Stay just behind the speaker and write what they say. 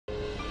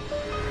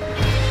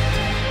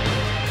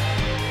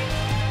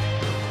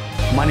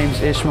My name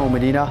is Ismael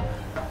Molina.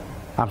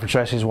 I'm from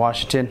Tri-Cities,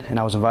 Washington, and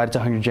I was invited to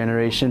Hungry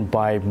Generation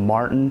by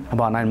Martin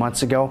about 9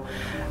 months ago.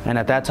 And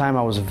at that time,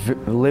 I was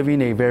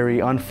living a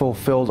very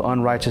unfulfilled,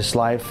 unrighteous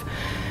life.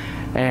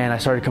 And I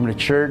started coming to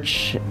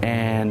church,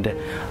 and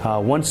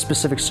one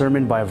specific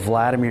sermon by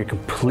Vladimir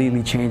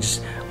completely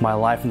changed my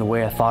life and the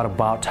way I thought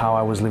about how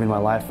I was living my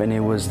life. And it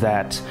was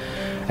that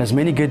as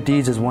many good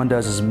deeds as one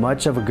does, as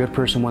much of a good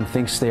person one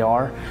thinks they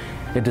are,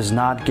 it does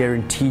not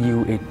guarantee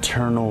you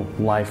eternal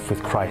life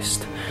with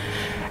Christ.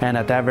 And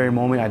at that very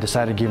moment, I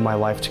decided to give my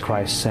life to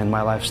Christ, and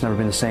my life's never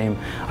been the same.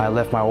 I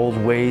left my old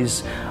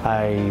ways.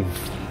 I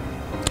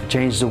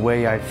changed the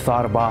way I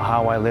thought about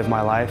how I live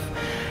my life.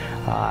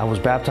 I was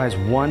baptized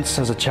once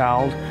as a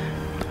child.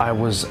 I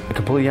was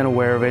completely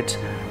unaware of it.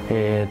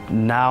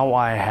 Now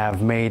I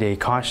have made a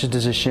conscious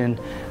decision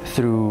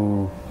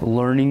through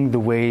learning the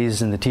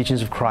ways and the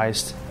teachings of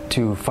Christ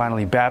to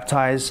finally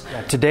baptize.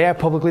 Today I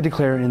publicly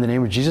declare in the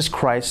name of Jesus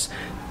Christ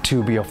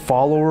to be a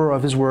follower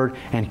of His Word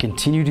and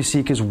continue to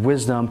seek His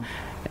wisdom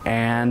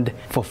and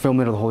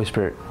fulfillment of the Holy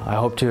Spirit. I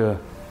hope to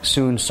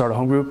soon start a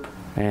home group,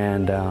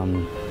 and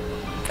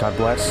God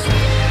bless.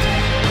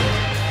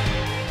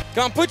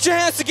 Come on, put your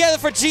hands together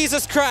for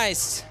Jesus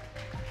Christ.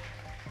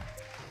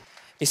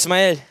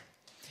 Ismael,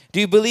 do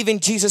you believe in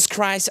Jesus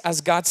Christ as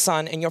God's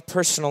Son and your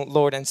personal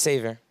Lord and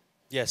Savior?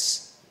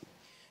 Yes.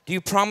 Do you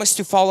promise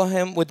to follow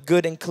Him with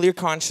good and clear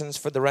conscience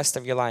for the rest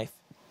of your life?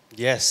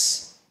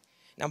 Yes.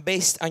 Now,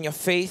 based on your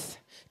faith,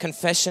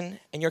 confession,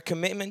 and your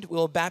commitment, we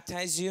will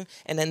baptize you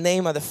in the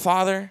name of the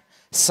Father,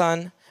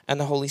 Son, and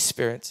the Holy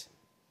Spirit.